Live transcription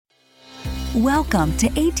Welcome to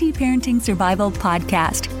AT Parenting Survival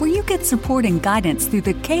Podcast, where you get support and guidance through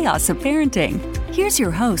the chaos of parenting. Here's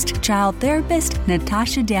your host, child therapist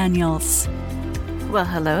Natasha Daniels. Well,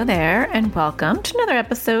 hello there, and welcome to another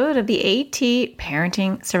episode of the AT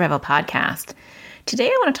Parenting Survival Podcast. Today,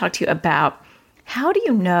 I want to talk to you about how do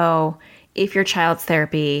you know if your child's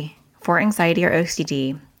therapy for anxiety or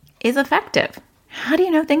OCD is effective? How do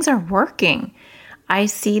you know things are working? I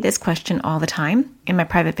see this question all the time in my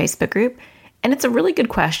private Facebook group, and it's a really good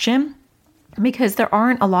question because there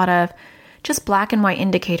aren't a lot of just black and white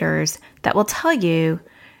indicators that will tell you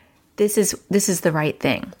this is the right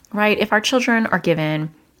thing, right? If our children are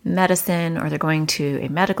given medicine or they're going to a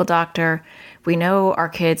medical doctor, we know our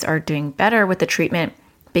kids are doing better with the treatment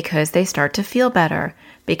because they start to feel better,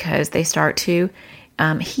 because they start to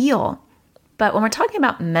heal. But when we're talking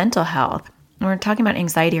about mental health, when we're talking about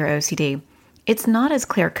anxiety or OCD, it's not as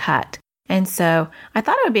clear cut. And so I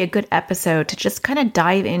thought it would be a good episode to just kind of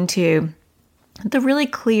dive into the really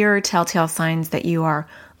clear telltale signs that you are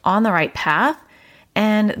on the right path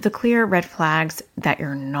and the clear red flags that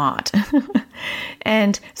you're not.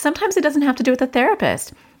 And sometimes it doesn't have to do with a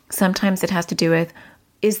therapist. Sometimes it has to do with,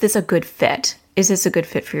 is this a good fit? Is this a good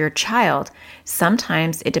fit for your child?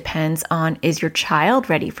 Sometimes it depends on, is your child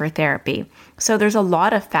ready for therapy? So there's a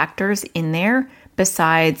lot of factors in there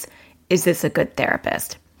besides, is this a good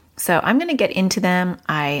therapist? So I'm going to get into them.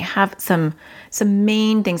 I have some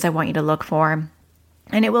main things I want you to look for,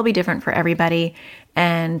 and it will be different for everybody.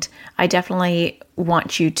 And I definitely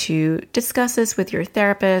want you to discuss this with your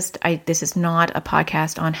therapist. This is not a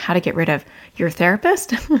podcast on how to get rid of your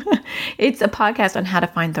therapist. It's a podcast on how to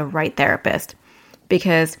find the right therapist,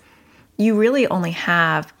 because you really only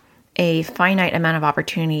have a finite amount of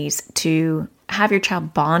opportunities to have your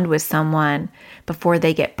child bond with someone before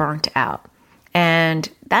they get burnt out. And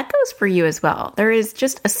that goes for you as well. There is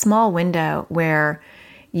just a small window where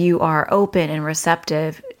you are open and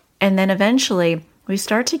receptive. And then eventually we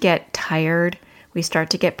start to get tired. We start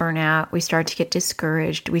to get burnt out. We start to get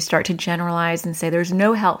discouraged. We start to generalize and say, there's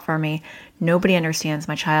no help for me. Nobody understands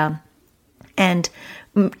my child. And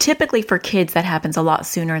typically for kids, that happens a lot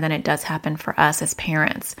sooner than it does happen for us as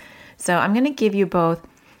parents. So I'm going to give you both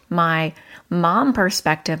my mom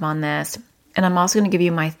perspective on this, and I'm also going to give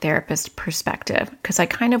you my therapist perspective, because I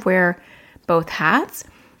kind of wear both hats.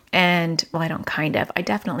 And, well, I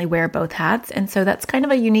definitely wear both hats. And so that's kind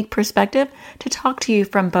of a unique perspective to talk to you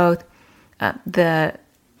from both the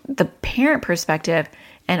parent perspective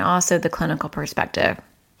and also the clinical perspective.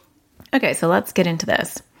 Okay, so let's get into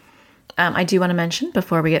this. I do want to mention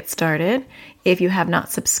before we get started, if you have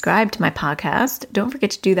not subscribed to my podcast, don't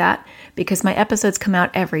forget to do that, because my episodes come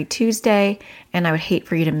out every Tuesday and I would hate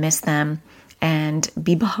for you to miss them and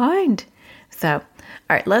be behind. So, all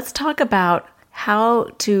right, let's talk about how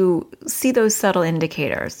to see those subtle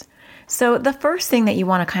indicators. So the first thing that you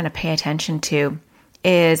want to kind of pay attention to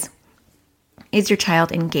is your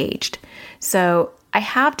child engaged? So I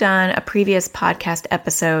have done a previous podcast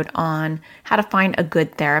episode on how to find a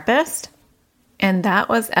good therapist, and that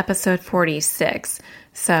was episode 46.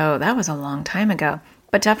 So that was a long time ago,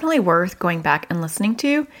 but definitely worth going back and listening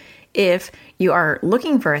to if you are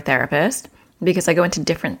looking for a therapist, because I go into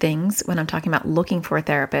different things when I'm talking about looking for a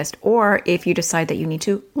therapist, or if you decide that you need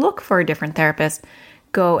to look for a different therapist,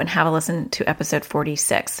 go and have a listen to episode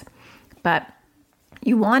 46. But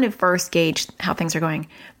you want to first gauge how things are going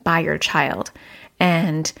by your child.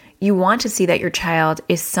 And you want to see that your child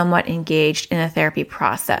is somewhat engaged in a therapy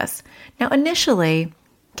process. Now, initially,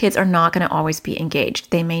 kids are not going to always be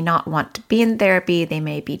engaged. They may not want to be in therapy. They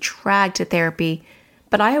may be dragged to therapy.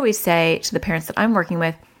 But I always say to the parents that I'm working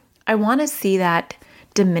with, I want to see that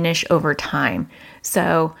diminish over time.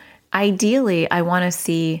 So ideally, I want to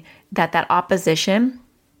see that opposition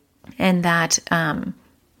and that,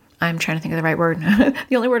 I'm trying to think of the right word.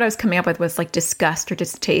 The only word I was coming up with was like disgust or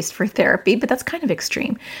distaste for therapy, but that's kind of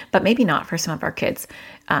extreme, but maybe not for some of our kids.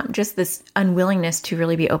 Just this unwillingness to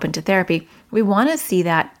really be open to therapy. We want to see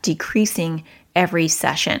that decreasing every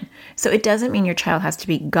session. So it doesn't mean your child has to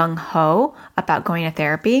be gung-ho about going to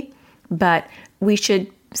therapy, but we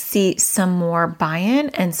should see some more buy-in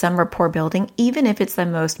and some rapport building, even if it's the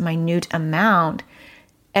most minute amount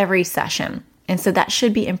every session. And so that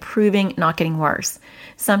should be improving, not getting worse.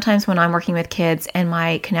 Sometimes when I'm working with kids and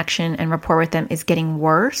my connection and rapport with them is getting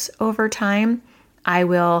worse over time, I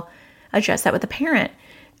will address that with the parent.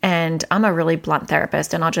 And I'm a really blunt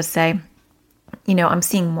therapist, and I'll just say, I'm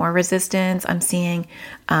seeing more resistance. I'm seeing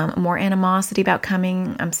more animosity about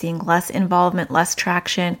coming. I'm seeing less involvement, less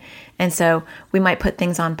traction. And so we might put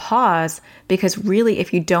things on pause, because really,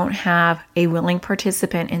 if you don't have a willing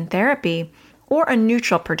participant in therapy, or a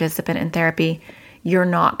neutral participant in therapy, you're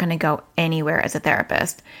not going to go anywhere as a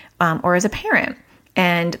therapist or as a parent.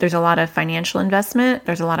 And there's a lot of financial investment,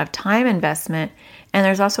 there's a lot of time investment, and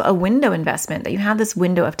there's also a window investment, that you have this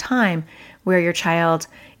window of time where your child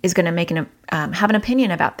is going to have an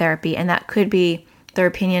opinion about therapy, and that could be their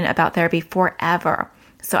opinion about therapy forever.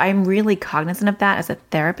 So I'm really cognizant of that as a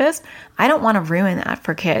therapist. I don't want to ruin that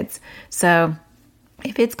for kids. So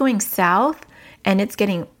if it's going south and it's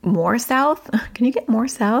getting more south, can you get more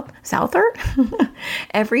souther?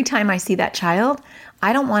 Every time I see that child,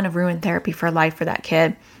 I don't want to ruin therapy for life for that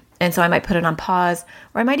kid. And so I might put it on pause,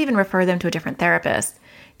 or I might even refer them to a different therapist,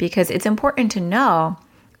 because it's important to know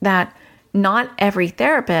that not every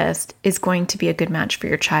therapist is going to be a good match for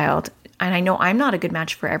your child. And I know I'm not a good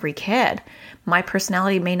match for every kid. My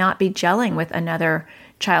personality may not be gelling with another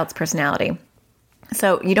child's personality.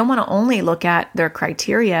 So you don't want to only look at their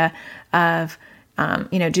criteria of, can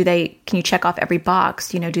you check off every box?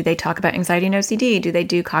 Do they talk about anxiety and OCD? Do they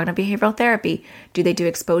do cognitive behavioral therapy? Do they do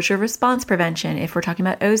exposure response prevention? If we're talking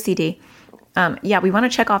about OCD, we want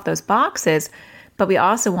to check off those boxes, but we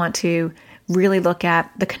also want to really look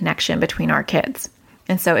at the connection between our kids.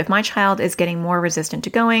 And so if my child is getting more resistant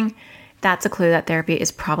to going, that's a clue that therapy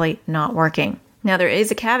is probably not working. Now, there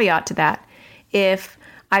is a caveat to that. If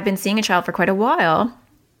I've been seeing a child for quite a while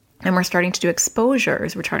and we're starting to do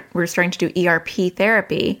exposures, we're starting to do ERP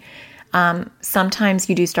therapy, sometimes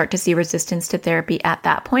you do start to see resistance to therapy at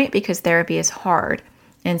that point, because therapy is hard.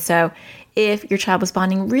 And so if your child was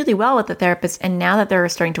bonding really well with the therapist, and now that they're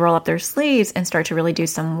starting to roll up their sleeves and start to really do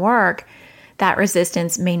some work, that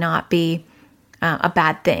resistance may not be a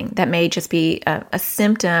bad thing. That may just be a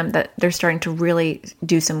symptom that they're starting to really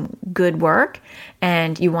do some good work,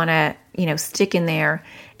 and you want to, stick in there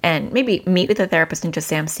and maybe meet with the therapist and just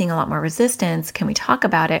say, I'm seeing a lot more resistance. Can we talk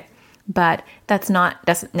about it? But that's not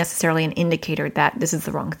necessarily an indicator that this is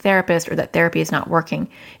the wrong therapist or that therapy is not working.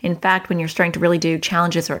 In fact, when you're starting to really do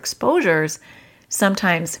challenges or exposures,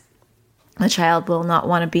 sometimes the child will not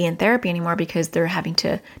want to be in therapy anymore because they're having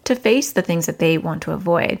to face the things that they want to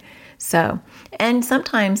avoid. So, and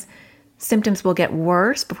sometimes symptoms will get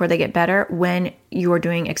worse before they get better when you're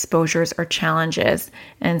doing exposures or challenges.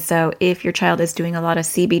 And so if your child is doing a lot of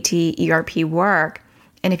CBT, ERP work,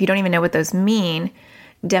 and if you don't even know what those mean,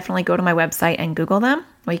 definitely go to my website and Google them.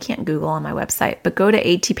 Well, you can't Google on my website, but go to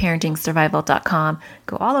atparentingsurvival.com,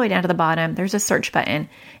 go all the way down to the bottom. There's a search button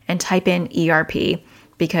and type in ERP,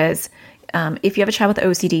 because if you have a child with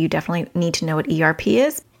OCD, you definitely need to know what ERP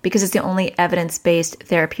is, because it's the only evidence-based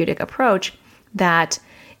therapeutic approach that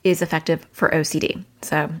is effective for OCD.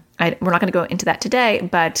 So we're not going to go into that today,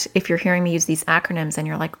 but if you're hearing me use these acronyms and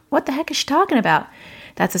you're like, what the heck is she talking about?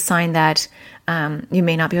 That's a sign that you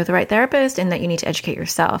may not be with the right therapist and that you need to educate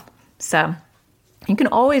yourself. So you can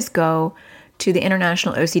always go to the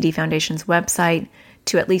International OCD Foundation's website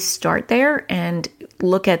to at least start there and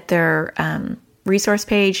look at their resource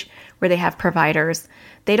page where they have providers.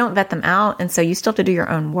 They don't vet them out, and so you still have to do your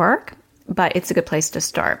own work, but it's a good place to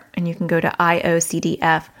start. And you can go to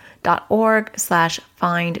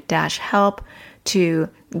iocdf.org/find-help to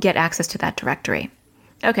get access to that directory.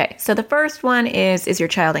 Okay, so the first one is your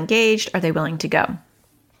child engaged? Are they willing to go?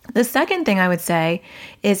 The second thing I would say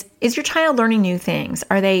is your child learning new things?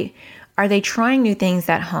 Are they trying new things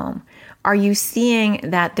at home? Are you seeing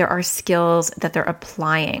that there are skills that they're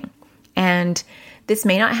applying? And this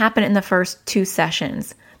may not happen in the first 2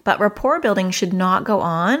 sessions, but rapport building should not go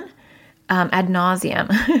on ad nauseum.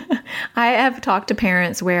 I have talked to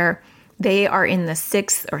parents where they are in the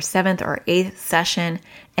 6th or 7th or 8th session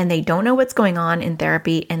and they don't know what's going on in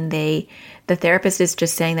therapy, and the therapist is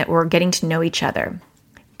just saying that we're getting to know each other.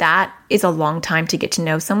 That is a long time to get to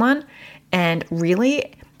know someone. And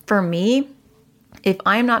really, for me, if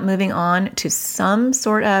I'm not moving on to some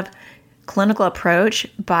sort of clinical approach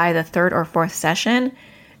by the 3rd or 4th session,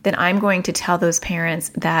 then I'm going to tell those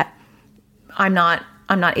parents that I'm not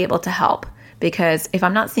able to help, because if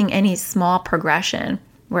I'm not seeing any small progression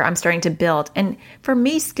where I'm starting to build, and for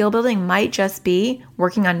me, skill building might just be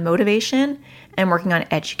working on motivation and working on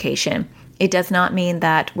education. It does not mean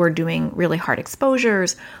that we're doing really hard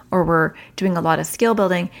exposures or we're doing a lot of skill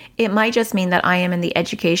building. It might just mean that I am in the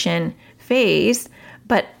education phase,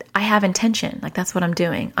 but I have intention. Like, that's what I'm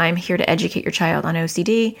doing. I'm here to educate your child on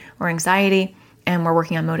OCD or anxiety, and we're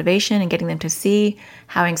working on motivation and getting them to see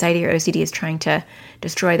how anxiety or OCD is trying to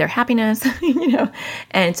destroy their happiness,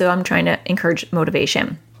 And so I'm trying to encourage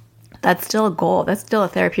motivation. That's still a goal. That's still a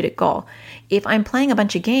therapeutic goal. If I'm playing a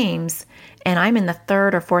bunch of games and I'm in the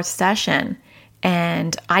 3rd or 4th session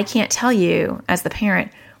and I can't tell you as the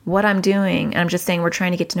parent what I'm doing, and I'm just saying we're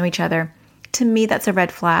trying to get to know each other, to me, that's a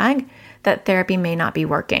red flag that therapy may not be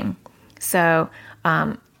working. So,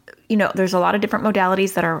 there's a lot of different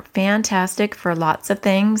modalities that are fantastic for lots of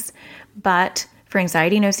things, but for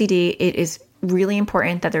anxiety and OCD, it is really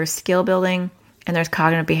important that there's skill building and there's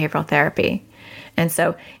cognitive behavioral therapy. And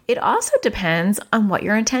so it also depends on what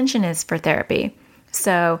your intention is for therapy.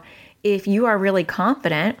 So if you are really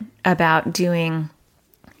confident about doing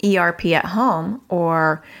ERP at home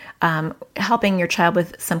or helping your child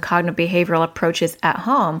with some cognitive behavioral approaches at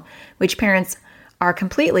home, which parents are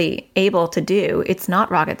completely able to do. It's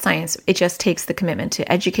not rocket science. It just takes the commitment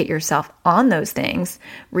to educate yourself on those things,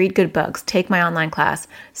 read good books, take my online class,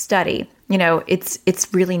 study.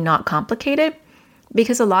 It's really not complicated,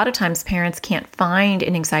 because a lot of times parents can't find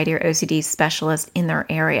an anxiety or OCD specialist in their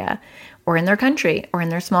area or in their country or in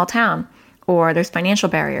their small town, or there's financial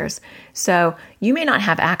barriers. So you may not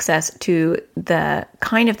have access to the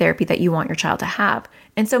kind of therapy that you want your child to have.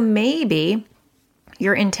 And so maybe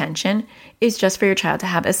your intention is just for your child to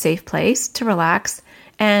have a safe place to relax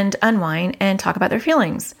and unwind and talk about their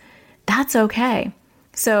feelings. That's okay.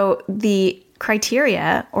 So the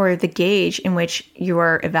criteria or the gauge in which you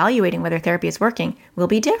are evaluating whether therapy is working will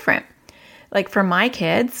be different. Like for my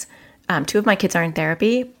kids, 2 of my kids are in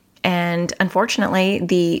therapy. And unfortunately,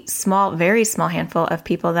 the very small handful of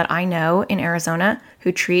people that I know in Arizona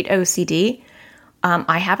who treat OCD,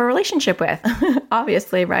 I have a relationship with,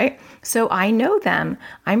 obviously, right? So I know them.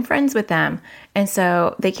 I'm friends with them. And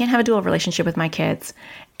so they can't have a dual relationship with my kids.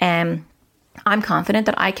 And I'm confident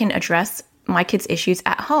that I can address my kids' issues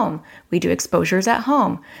at home. We do exposures at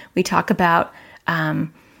home. We talk about,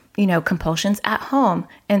 compulsions at home.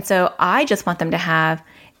 And so I just want them to have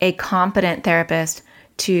a competent therapist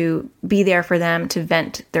to be there for them, to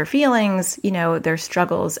vent their feelings, their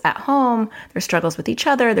struggles at home, their struggles with each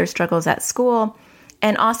other, their struggles at school,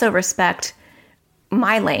 and also respect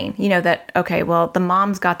my lane, that, okay, well, the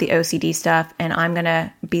mom's got the OCD stuff and I'm going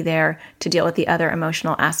to be there to deal with the other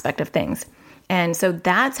emotional aspect of things. And so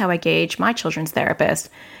that's how I gauge my children's therapist.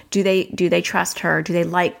 Do they trust her? Do they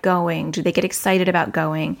like going? Do they get excited about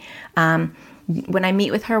going? When I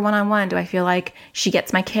meet with her one-on-one, do I feel like she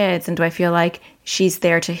gets my kids, and do I feel like she's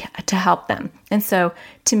there to help them? And so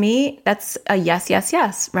to me, that's a yes, yes,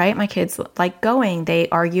 yes, right? My kids like going. They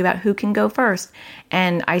argue about who can go first.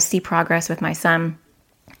 And I see progress with my son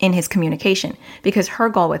in his communication, because her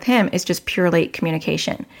goal with him is just purely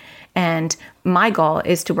communication. And my goal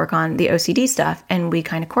is to work on the OCD stuff, and we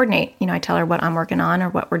kind of coordinate. I tell her what I'm working on or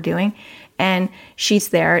what we're doing, and she's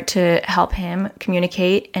there to help him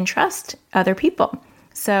communicate and trust other people.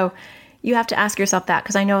 So you have to ask yourself that,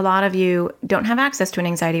 because I know a lot of you don't have access to an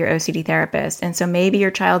anxiety or OCD therapist. And so maybe your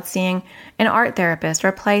child's seeing an art therapist or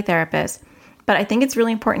a play therapist. But I think it's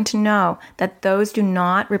really important to know that those do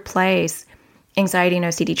not replace anxiety and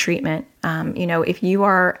OCD treatment. If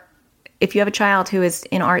you have a child who is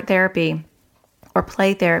in art therapy or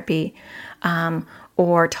play therapy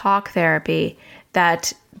or talk therapy,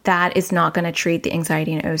 that is not going to treat the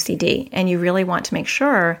anxiety and OCD. And you really want to make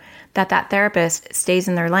sure that therapist stays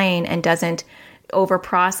in their lane and doesn't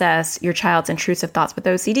overprocess your child's intrusive thoughts with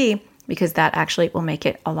OCD, because that actually will make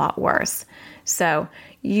it a lot worse. So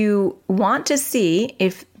you want to see,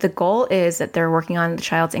 if the goal is that they're working on the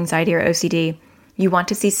child's anxiety or OCD, you want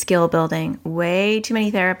to see skill building. Way too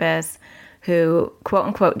many therapists who, quote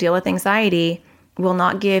unquote, deal with anxiety will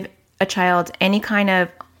not give a child any kind of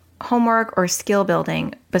homework or skill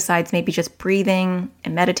building besides maybe just breathing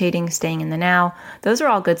and meditating, staying in the now. Those are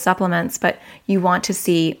all good supplements, but you want to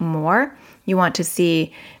see more. You want to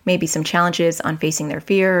see maybe some challenges on facing their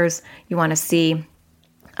fears. You want to see,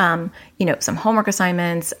 some homework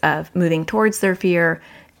assignments of moving towards their fear,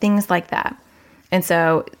 things like that. And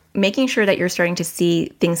so making sure that you're starting to see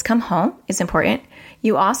things come home is important.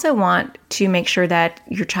 You also want to make sure that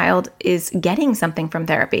your child is getting something from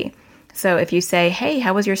therapy. So if you say, hey,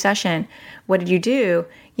 how was your session? What did you do?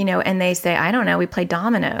 And they say, I don't know, we played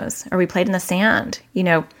dominoes or we played in the sand.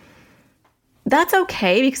 That's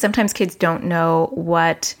okay, because sometimes kids don't know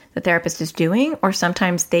what the therapist is doing, or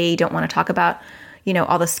sometimes they don't want to talk about,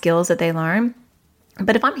 all the skills that they learn.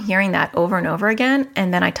 But if I'm hearing that over and over again,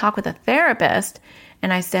 and then I talk with a therapist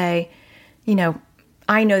and I say,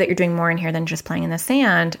 I know that you're doing more in here than just playing in the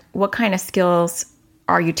sand. What kind of skills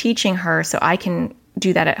are you teaching her so I can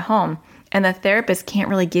do that at home? And the therapist can't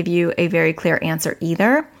really give you a very clear answer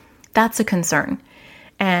either. That's a concern.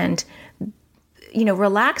 And,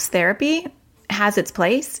 relaxed therapy has its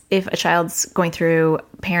place if a child's going through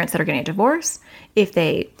parents that are getting a divorce, if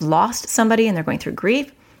they lost somebody and they're going through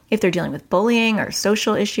grief, if they're dealing with bullying or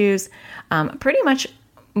social issues, pretty much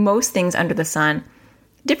most things under the sun.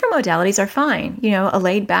 Different modalities are fine. A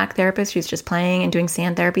laid back therapist who's just playing and doing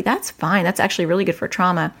sand therapy, that's fine. That's actually really good for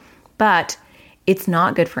trauma, but it's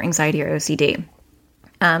not good for anxiety or OCD.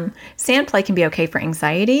 Sand play can be okay for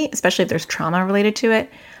anxiety, especially if there's trauma related to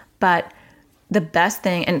it. But the best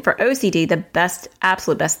thing, and for OCD, the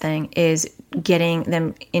absolute best thing is getting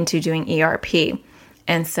them into doing ERP.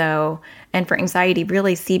 And for anxiety,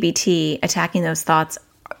 really CBT, attacking those thoughts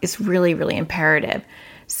is really, really imperative.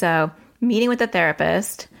 So meeting with a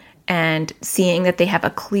therapist and seeing that they have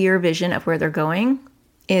a clear vision of where they're going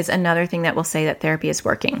is another thing that will say that therapy is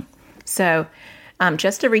working. So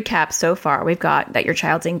just to recap so far, we've got that your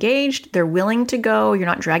child's engaged, they're willing to go, you're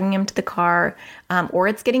not dragging them to the car, or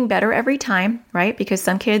it's getting better every time, right? Because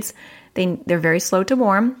some kids, they're very slow to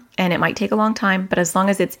warm and it might take a long time, but as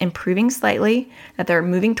long as it's improving slightly, that they're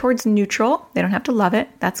moving towards neutral, they don't have to love it,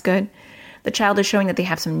 that's good. The child is showing that they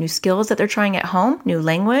have some new skills that they're trying at home, new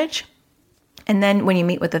language. And then when you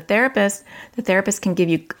meet with the therapist can give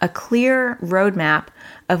you a clear roadmap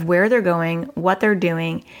of where they're going, what they're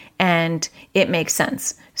doing, and it makes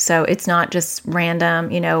sense. So it's not just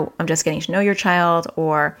random, I'm just getting to know your child,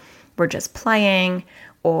 or we're just playing,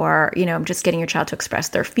 or, I'm just getting your child to express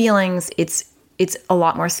their feelings. It's a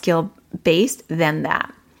lot more skill based than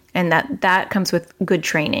that. And that comes with good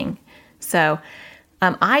training. So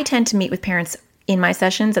I tend to meet with parents in my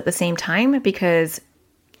sessions at the same time because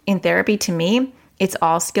in therapy, to me, it's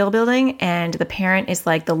all skill building, and the parent is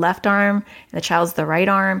like the left arm and the child's the right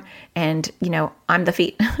arm, and I'm the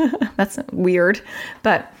feet. That's weird,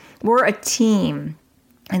 but we're a team.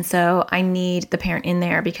 And so I need the parent in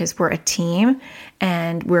there because we're a team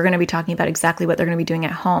and we're going to be talking about exactly what they're going to be doing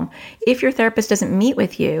at home. If your therapist doesn't meet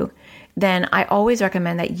with you, then I always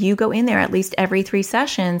recommend that you go in there at least every 3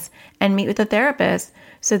 sessions and meet with the therapist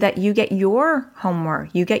so that you get your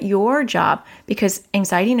homework, you get your job, because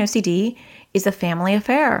anxiety and OCD is a family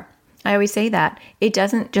affair. I always say that. It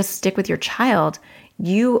doesn't just stick with your child.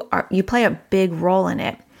 You play a big role in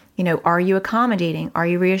it. Are you accommodating? Are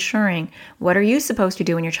you reassuring? What are you supposed to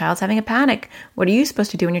do when your child's having a panic? What are you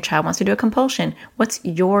supposed to do when your child wants to do a compulsion? What's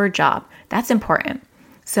your job? That's important.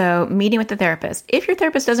 So meeting with the therapist. If your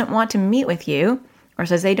therapist doesn't want to meet with you or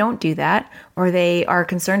says they don't do that, or they are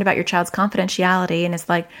concerned about your child's confidentiality and it's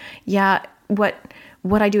like, yeah, what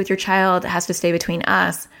I do with your child has to stay between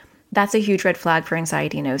us, that's a huge red flag for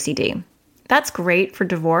anxiety and OCD. That's great for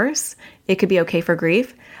divorce. It could be okay for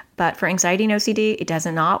grief, but for anxiety and OCD, it does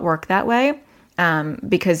not work that way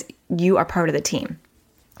because you are part of the team.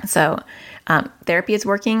 So therapy is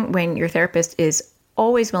working when your therapist is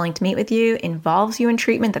always willing to meet with you, involves you in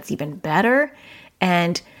treatment, that's even better,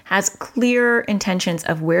 and has clear intentions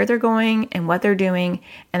of where they're going and what they're doing,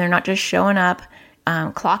 and they're not just showing up,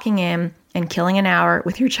 clocking in, and killing an hour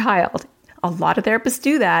with your child. A lot of therapists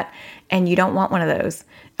do that, and you don't want one of those.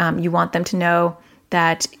 You want them to know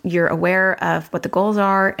that you're aware of what the goals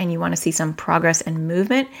are, and you want to see some progress and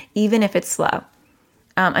movement, even if it's slow.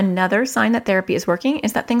 Another sign that therapy is working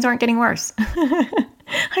is that things aren't getting worse.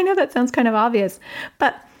 I know that sounds kind of obvious,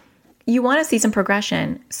 but you want to see some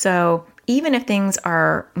progression. So even if things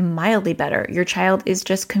are mildly better, your child is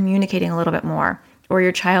just communicating a little bit more, or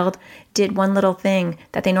your child did one little thing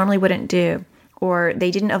that they normally wouldn't do, or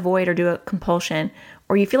they didn't avoid or do a compulsion,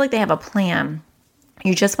 or you feel like they have a plan.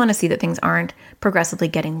 You just want to see that things aren't progressively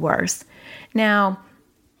getting worse. Now,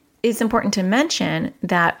 it's important to mention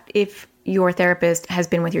that if your therapist has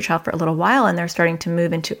been with your child for a little while and they're starting to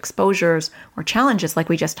move into exposures or challenges like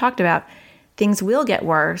we just talked about, things will get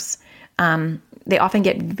worse. They often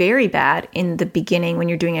get very bad in the beginning when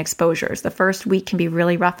you're doing exposures. The first week can be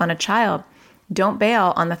really rough on a child. Don't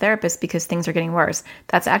bail on the therapist because things are getting worse.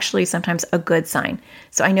 That's actually sometimes a good sign.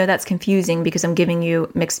 So I know that's confusing because I'm giving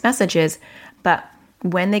you mixed messages, but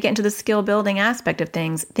when they get into the skill building aspect of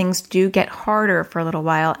things, things do get harder for a little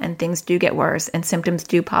while and things do get worse and symptoms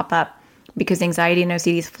do pop up because anxiety and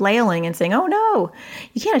OCD is flailing and saying, oh no,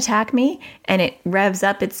 you can't attack me. And it revs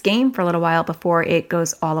up its game for a little while before it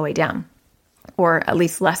goes all the way down, or at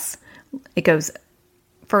least less. It goes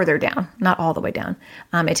further down, not all the way down.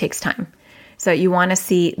 It takes time. So you want to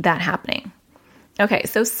see that happening. Okay,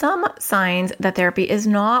 so some signs that therapy is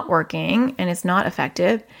not working and it's not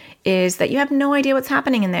effective is that you have no idea what's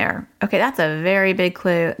happening in there. Okay, that's a very big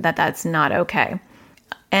clue that that's not okay.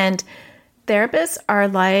 And therapists are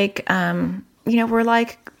like, we're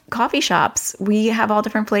like coffee shops. We have all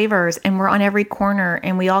different flavors and we're on every corner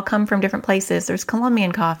and we all come from different places. There's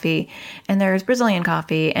Colombian coffee and there's Brazilian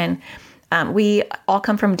coffee, and we all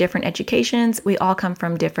come from different educations. We all come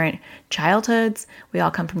from different childhoods. We all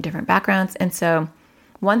come from different backgrounds. And so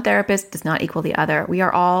one therapist does not equal the other. We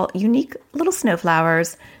are all unique little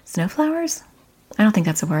snowflowers. Snowflowers? I don't think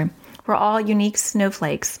that's a word. We're all unique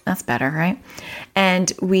snowflakes. That's better, right?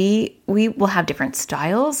 And we will have different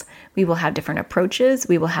styles. We will have different approaches.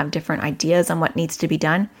 We will have different ideas on what needs to be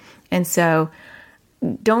done. And so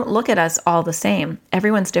don't look at us all the same.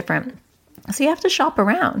 Everyone's different. So you have to shop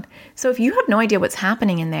around. So if you have no idea what's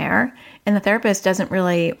happening in there and the therapist doesn't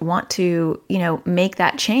really want to, make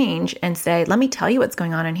that change and say, let me tell you what's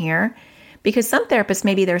going on in here, because some therapists,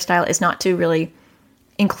 maybe their style is not to really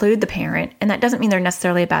include the parent. And that doesn't mean they're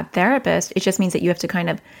necessarily a bad therapist. It just means that you have to kind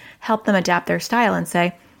of help them adapt their style and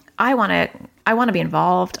say, I want to be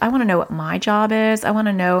involved. I want to know what my job is. I want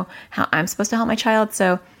to know how I'm supposed to help my child.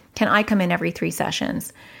 So can I come in every 3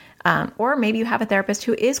 sessions? Or maybe you have a therapist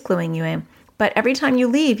who is cluing you in, but every time you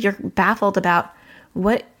leave, you're baffled about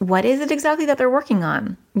what is it exactly that they're working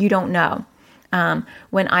on? You don't know.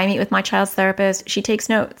 When I meet with my child's therapist, she takes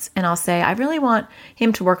notes and I'll say, I really want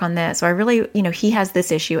him to work on this, or I really, he has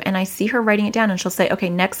this issue. And I see her writing it down and she'll say, okay,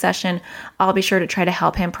 next session, I'll be sure to try to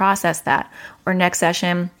help him process that. Or next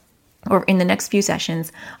session, or in the next few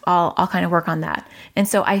sessions, I'll kind of work on that. And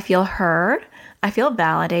so I feel heard. I feel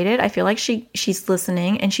validated. I feel like she's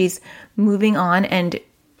listening and she's moving on and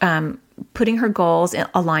putting her goals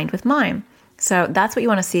aligned with mine. So that's what you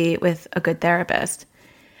want to see with a good therapist.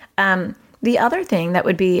 The other thing that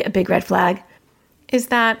would be a big red flag is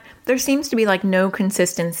that there seems to be like no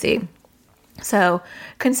consistency. So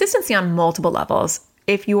consistency on multiple levels.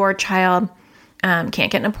 If your child can't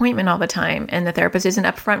get an appointment all the time and the therapist isn't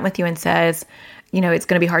upfront with you and says, it's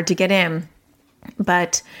going to be hard to get in,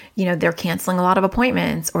 but, they're canceling a lot of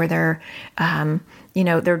appointments, or they're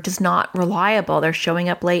just not reliable. They're showing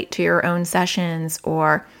up late to your own sessions,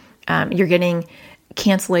 or you're getting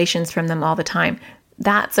cancellations from them all the time.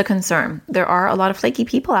 That's a concern. There are a lot of flaky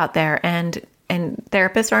people out there, and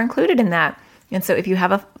therapists are included in that. And so if you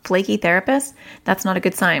have a flaky therapist, that's not a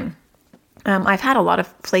good sign. I've had a lot of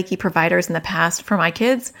flaky providers in the past for my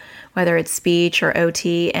kids, whether it's speech or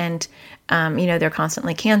OT, and they're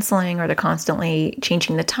constantly canceling or they're constantly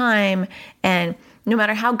changing the time. And no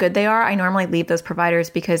matter how good they are, I normally leave those providers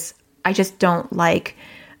because I just don't like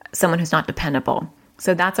someone who's not dependable.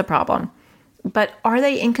 So that's a problem. But are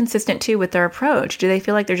they inconsistent too with their approach? Do they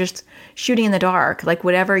feel like they're just shooting in the dark? Like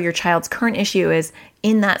whatever your child's current issue is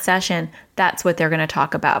in that session, that's what they're going to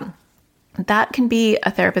talk about. That can be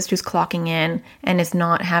a therapist who's clocking in and is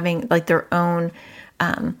not having like their own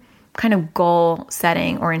kind of goal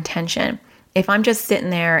setting or intention. If I'm just sitting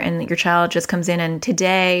there and your child just comes in and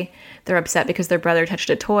today they're upset because their brother touched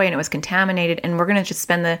a toy and it was contaminated, and we're going to just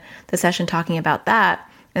spend the session talking about that.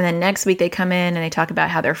 And then next week they come in and they talk about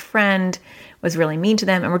how their friend was really mean to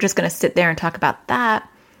them, and we're just going to sit there and talk about that.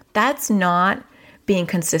 That's not being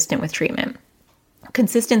consistent with treatment.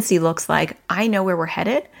 Consistency looks like, I know where we're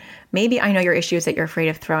headed. Maybe I know your issue is that you're afraid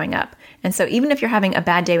of throwing up. And so even if you're having a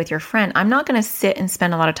bad day with your friend, I'm not going to sit and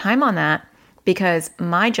spend a lot of time on that, because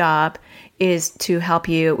my job is to help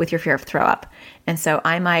you with your fear of throw up. And so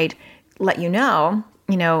I might let you know,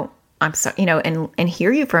 I'm sorry, and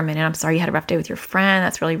hear you for a minute. I'm sorry you had a rough day with your friend.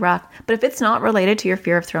 That's really rough. But if it's not related to your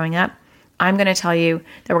fear of throwing up, I'm going to tell you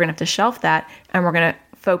that we're going to have to shelf that and we're going to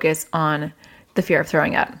focus on the fear of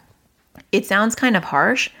throwing up. It sounds kind of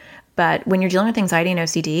harsh, but when you're dealing with anxiety and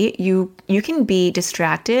OCD, you can be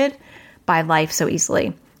distracted by life so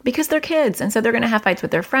easily because they're kids. And so they're going to have fights with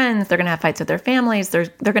their friends. They're going to have fights with their families. They're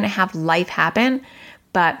going to have life happen.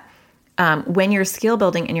 But when you're skill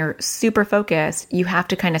building and you're super focused, you have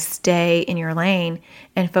to kind of stay in your lane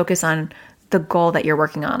and focus on the goal that you're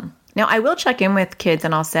working on. Now, I will check in with kids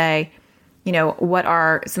and I'll say, what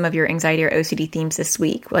are some of your anxiety or OCD themes this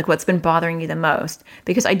week? Like what's been bothering you the most?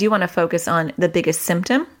 Because I do want to focus on the biggest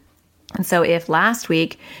symptom. And so if last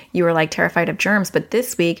week you were like terrified of germs, but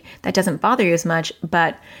this week that doesn't bother you as much,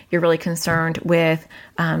 but you're really concerned with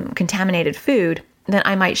contaminated food, then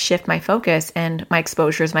I might shift my focus and my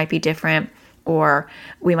exposures might be different, or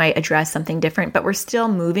we might address something different, but we're still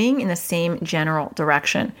moving in the same general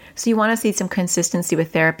direction. So you want to see some consistency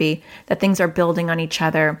with therapy, that things are building on each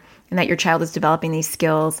other, and that your child is developing these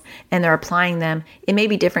skills and they're applying them. It may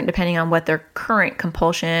be different depending on what their current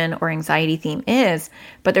compulsion or anxiety theme is,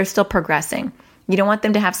 but they're still progressing. You don't want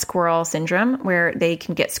them to have squirrel syndrome where they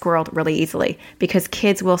can get squirreled really easily, because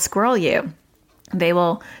kids will squirrel you. They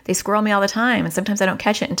squirrel me all the time. And sometimes I don't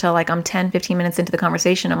catch it until like I'm 10, 15 minutes into the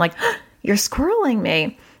conversation. I'm like, oh, you're squirreling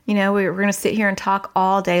me. We're going to sit here and talk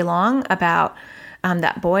all day long about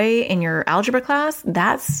that boy in your algebra class.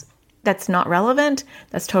 That's that's not relevant,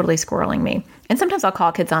 that's totally squirreling me. And sometimes I'll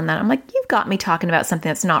call kids on that. I'm like, you've got me talking about something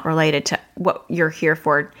that's not related to what you're here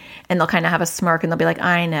for. And they'll kind of have a smirk and they'll be like,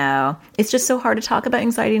 I know. It's just so hard to talk about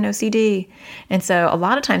anxiety and OCD. And so a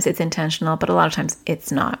lot of times it's intentional, but a lot of times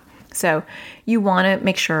it's not. So you want to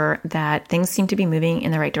make sure that things seem to be moving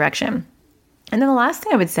in the right direction. And then the last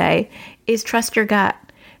thing I would say is trust your gut.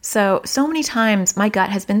 So many times my gut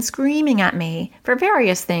has been screaming at me for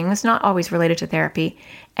various things, not always related to therapy.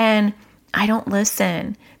 And I don't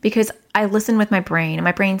listen because I listen with my brain. And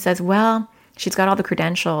my brain says, well, she's got all the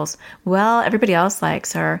credentials. Well, everybody else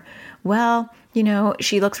likes her. Well,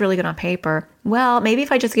 she looks really good on paper. Well, maybe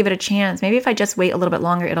if I just give it a chance, maybe if I just wait a little bit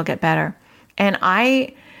longer, it'll get better. And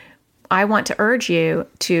I want to urge you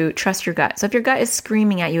to trust your gut. So if your gut is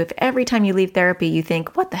screaming at you, if every time you leave therapy, you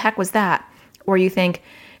think, what the heck was that? Or you think,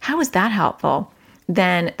 how is that helpful?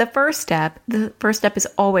 Then the first step is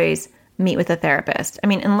always meet with a therapist. I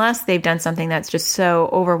mean, unless they've done something that's just so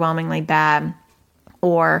overwhelmingly bad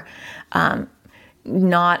or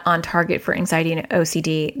not on target for anxiety and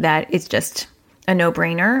OCD that it's just a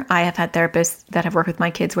no-brainer. I have had therapists that have worked with my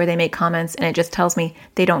kids where they make comments and it just tells me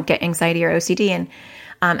they don't get anxiety or OCD and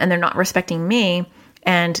they're not respecting me.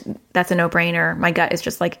 And that's a no-brainer. My gut is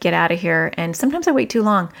just like, get out of here. And sometimes I wait too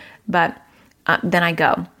long, but then I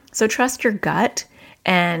go. So trust your gut.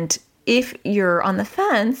 And if you're on the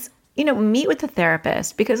fence, meet with the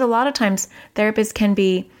therapist, because a lot of times therapists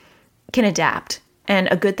can adapt, and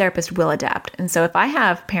a good therapist will adapt. And so if I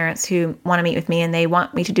have parents who want to meet with me and they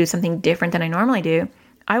want me to do something different than I normally do,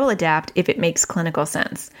 I will adapt if it makes clinical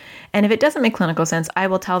sense. And if it doesn't make clinical sense, I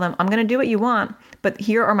will tell them, I'm going to do what you want, but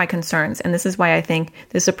here are my concerns. And this is why I think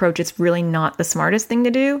this approach is really not the smartest thing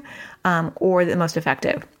to do or the most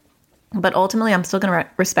effective. But ultimately, I'm still going to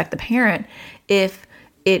respect the parent if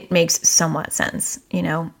it makes somewhat sense,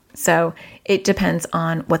 So it depends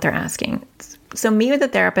on what they're asking. So meet with a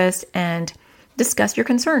therapist and discuss your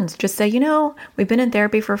concerns. Just say, we've been in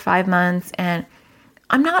therapy for 5 months and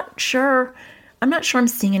I'm not sure I'm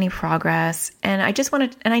seeing any progress. And I just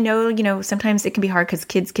want to, and I know, sometimes it can be hard because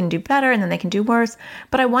kids can do better and then they can do worse,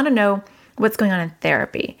 but I want to know what's going on in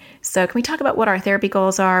therapy. So can we talk about what our therapy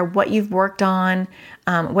goals are, what you've worked on,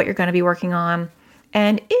 what you're going to be working on?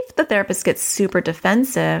 And if the therapist gets super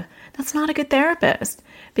defensive, that's not a good therapist,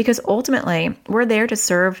 because ultimately we're there to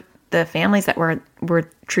serve the families that we're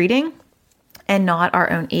treating and not our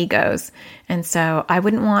own egos. And so I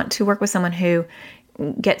wouldn't want to work with someone who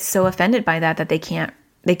gets so offended by that they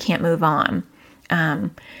can't move on.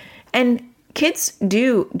 And kids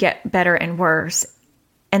do get better and worse.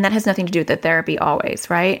 And that has nothing to do with the therapy always,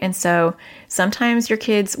 right? And so sometimes your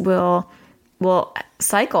kids will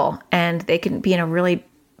cycle and they can be in a really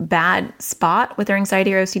bad spot with their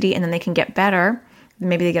anxiety or OCD, and then they can get better.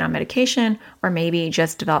 Maybe they get on medication, or maybe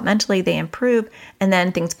just developmentally they improve, and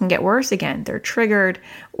then things can get worse again. They're triggered,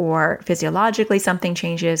 or physiologically something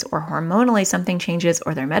changes, or hormonally something changes,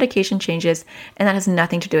 or their medication changes, and that has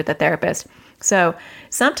nothing to do with the therapist. So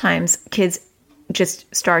sometimes kids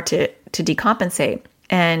just start to decompensate.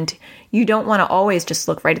 And you don't want to always just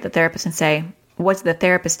look right at the therapist and say, what did the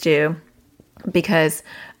therapist do? Because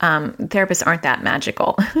therapists aren't that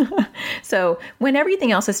magical. So when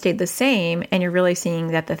everything else has stayed the same and you're really seeing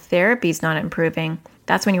that the therapy is not improving,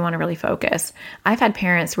 that's when you want to really focus. I've had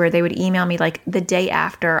parents where they would email me like the day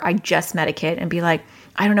after I just met a kid and be like,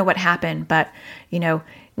 I don't know what happened, but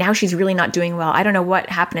now she's really not doing well. I don't know what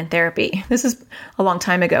happened in therapy. This is a long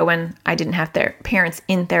time ago when I didn't have their parents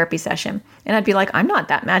in therapy session. And I'd be like, I'm not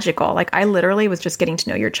that magical. Like, I literally was just getting to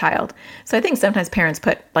know your child. So I think sometimes parents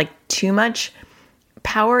put like too much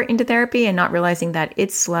power into therapy and not realizing that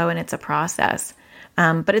it's slow and it's a process.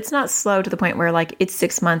 But it's not slow to the point where like it's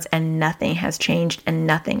 6 months and nothing has changed and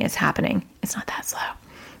nothing is happening. It's not that slow.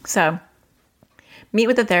 So meet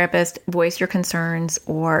with a therapist, voice your concerns,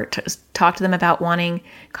 or talk to them about wanting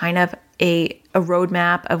kind of a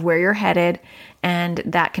roadmap of where you're headed, and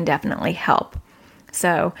that can definitely help.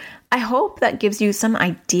 So I hope that gives you some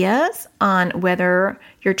ideas on whether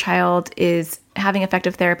your child is having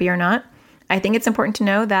effective therapy or not. I think it's important to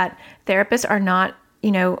know that therapists are not,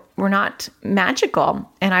 we're not magical.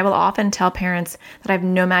 And I will often tell parents that I have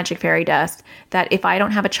no magic fairy dust, that if I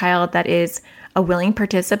don't have a child that is a willing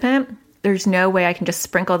participant, there's no way I can just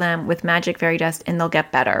sprinkle them with magic fairy dust and they'll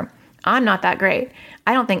get better. I'm not that great.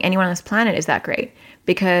 I don't think anyone on this planet is that great,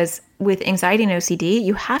 because with anxiety and OCD,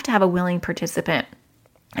 you have to have a willing participant.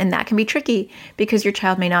 And that can be tricky because your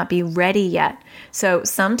child may not be ready yet. So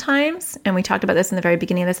sometimes, and we talked about this in the very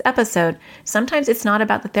beginning of this episode, sometimes it's not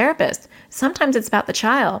about the therapist. Sometimes it's about the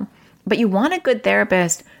child. But you want a good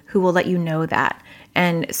therapist who will let you know that.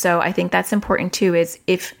 And so I think that's important too, is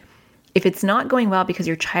if if it's not going well because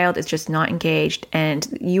your child is just not engaged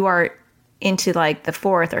and you are into like the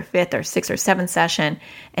 4th or 5th or 6th or 7th session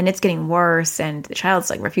and it's getting worse and the child's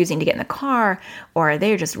like refusing to get in the car or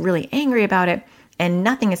they're just really angry about it and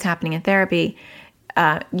nothing is happening in therapy,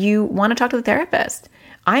 you want to talk to the therapist.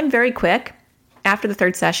 I'm very quick after the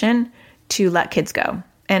 3rd session to let kids go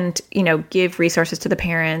and, give resources to the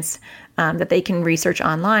parents that they can research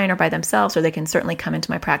online or by themselves, or they can certainly come into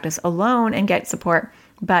my practice alone and get support.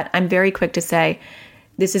 But I'm very quick to say,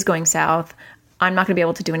 this is going south. I'm not going to be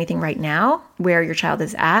able to do anything right now where your child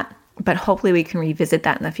is at, but hopefully we can revisit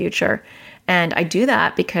that in the future. And I do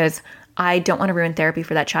that because I don't want to ruin therapy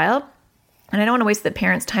for that child. And I don't want to waste the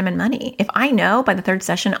parents' time and money. If I know by the 3rd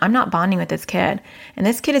session, I'm not bonding with this kid and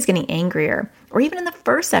this kid is getting angrier, or even in the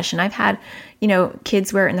 1st session, I've had,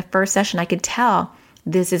 kids where in the 1st session, I could tell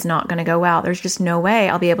this is not going to go well. There's just no way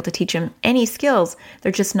I'll be able to teach them any skills.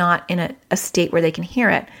 They're just not in a state where they can hear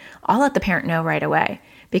it. I'll let the parent know right away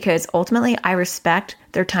because ultimately I respect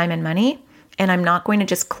their time and money, and I'm not going to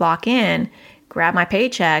just clock in, grab my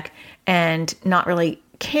paycheck, and not really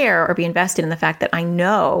care or be invested in the fact that I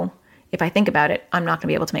know if I think about it, I'm not going to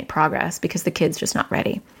be able to make progress because the kid's just not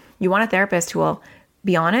ready. You want a therapist who will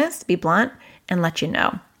be honest, be blunt, and let you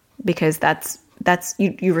know, because that's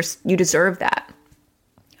you deserve that.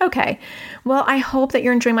 Okay. Well, I hope that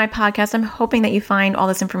you're enjoying my podcast. I'm hoping that you find all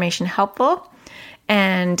this information helpful.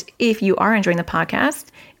 And if you are enjoying the podcast,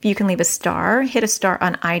 if you can leave a star, hit a star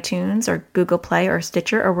on iTunes or Google Play or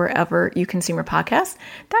Stitcher or wherever you consume your podcasts,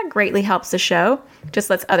 that greatly helps the show. Just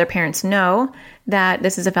lets other parents know that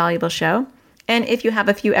this is a valuable show. And if you have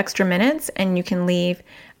a few extra minutes and you can leave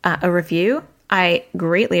a review, I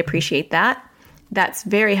greatly appreciate that. That's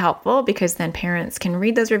very helpful because then parents can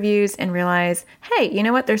read those reviews and realize, hey, you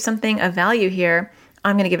know what? There's something of value here.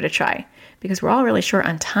 I'm going to give it a try because we're all really short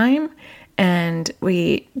on time and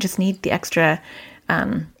we just need the extra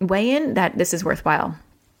weigh in that this is worthwhile.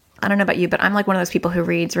 I don't know about you, but I'm like one of those people who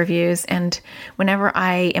reads reviews. And whenever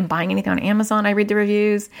I am buying anything on Amazon, I read the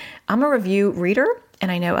reviews. I'm a review reader,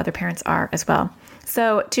 and I know other parents are as well.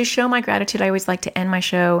 So to show my gratitude, I always like to end my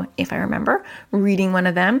show, if I remember, reading one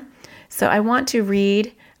of them. So I want to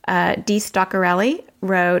read Dee Stoccarelli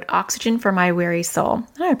wrote Oxygen for My Weary Soul.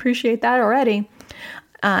 I appreciate that already.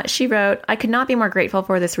 She wrote, I could not be more grateful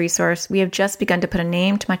for this resource. We have just begun to put a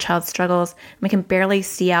name to my child's struggles, and we can barely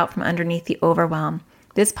see out from underneath the overwhelm.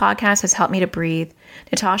 This podcast has helped me to breathe.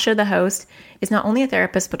 Natasha, the host, is not only a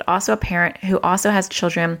therapist, but also a parent who also has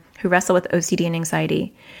children who wrestle with OCD and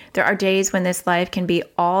anxiety. There are days when this life can be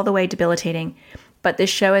all the way debilitating, but this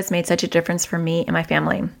show has made such a difference for me and my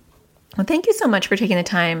family. Well, thank you so much for taking the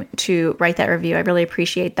time to write that review. I really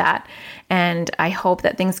appreciate that. And I hope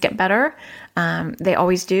that things get better. They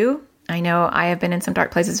always do. I know I have been in some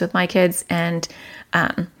dark places with my kids, and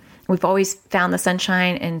we've always found the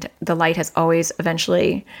sunshine, and the light has always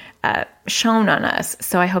eventually shone on us.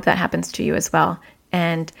 So I hope that happens to you as well.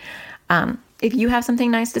 And if you have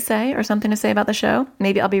something nice to say or something to say about the show,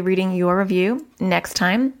 maybe I'll be reading your review next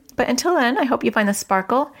time. But until then, I hope you find the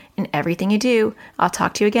sparkle in everything you do. I'll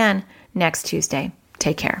talk to you again next Tuesday.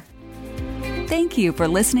 Take care. Thank you for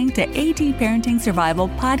listening to AT Parenting Survival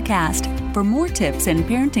Podcast. For more tips and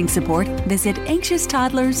parenting support, visit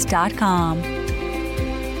anxioustoddlers.com.